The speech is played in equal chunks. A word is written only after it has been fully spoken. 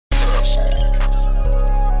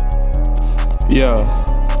Yeah.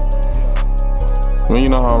 Man, you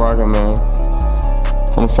know how I rock it, man.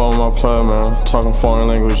 On the phone with my plug, man. Talking foreign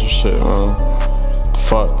language and shit, man.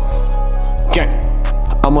 Fuck. Gang.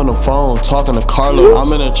 I'm on the phone talking to Carlos.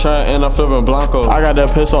 I'm in the trap and I'm flipping Blanco. I got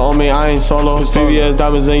that pistol on me, I ain't solo. VVS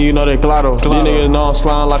diamonds and you know they glotto. These niggas know I'm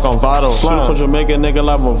slime like I'm VADO. Shoot from Jamaica, nigga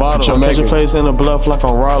like Mafioso. Jamaican place in the bluff like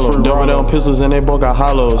I'm Rollo. Double down pistols and they both got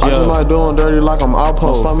hollows. I just might do them dirty like I'm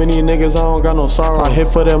outpost. Slime these niggas, I don't got no sorrow. I hit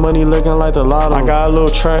for that money looking like the lotto. I got a little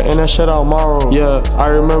trap and that shit out Morrow. Yeah, I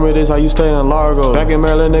remember this, I used to stay in Largo. Back in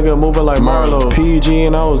Maryland, nigga moving like Marlo. PG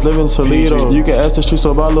and I was living Toledo. You can ask the streets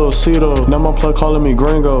about Lil Cito. Now my plug calling me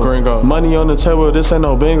Gringo. Money on the table, this ain't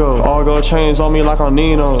no bingo. All gold chains on me like I'm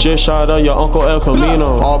Nino. Just shot up your uncle El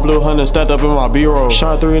Camino. All blue hunters stacked up in my B-roll.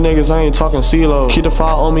 Shot 3 niggas, I ain't talking CeeLo. Keep the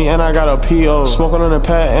file on me and I got a PO. Smoking on the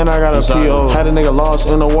pad and I got a PO. Had a nigga lost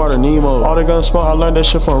in the water, Nemo. All the gun smoke, I learned that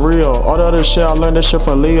shit from Rio. All the other shit, I learned that shit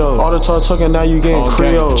from Leo. All the talk talking, now you getting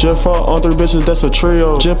Creole. Just fuck on 3 bitches, that's a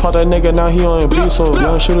trio. Just pop that nigga, now he on Ibiso.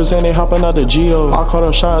 Young shooters and they hopping out the Geo. I call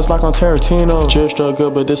them shots like I'm Tarantino. Just struck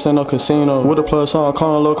good, but this ain't no casino. With a plus on,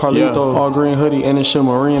 calling Lil Carlito. All green hoodie and this shit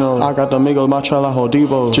Marino. I got the Migos, my trap like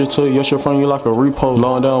Hodibo. Just took your shit from you like a repo.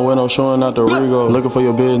 Blowing down window, showing out the Rigo. Looking for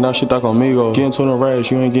your bitch, now she thought Amigo. Getting to the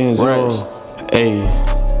rags, you ain't getting zero.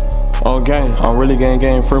 Ayy. On gang, I'm really gang,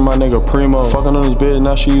 free my nigga Primo. Fucking on this bitch,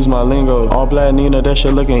 now she use my lingo. All black Nina, that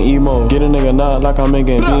shit looking emo. Get a nigga knocked like I'm in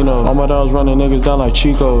Gambino. All my dogs running niggas down like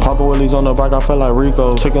Chico. Poppin' willies on the bike, I felt like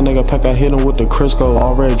Rico. Took a nigga pack, I hit him with the Crisco.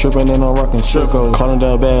 All red drippin' and I'm rockin' Sicko. Callin'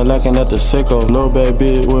 that bad, lacking at the Sicko. Lil bad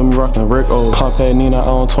bitch with me rockin' Rico. Compact Nina, I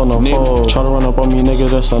don't tell no fold. Try to run up on me, nigga,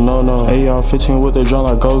 that's a no-no. AR-15 with the drum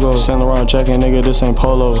like go-go. Saint Laurent jacket, nigga, this ain't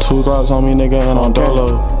polo. 2 Glocks on me, nigga, and I'm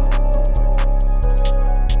dolo.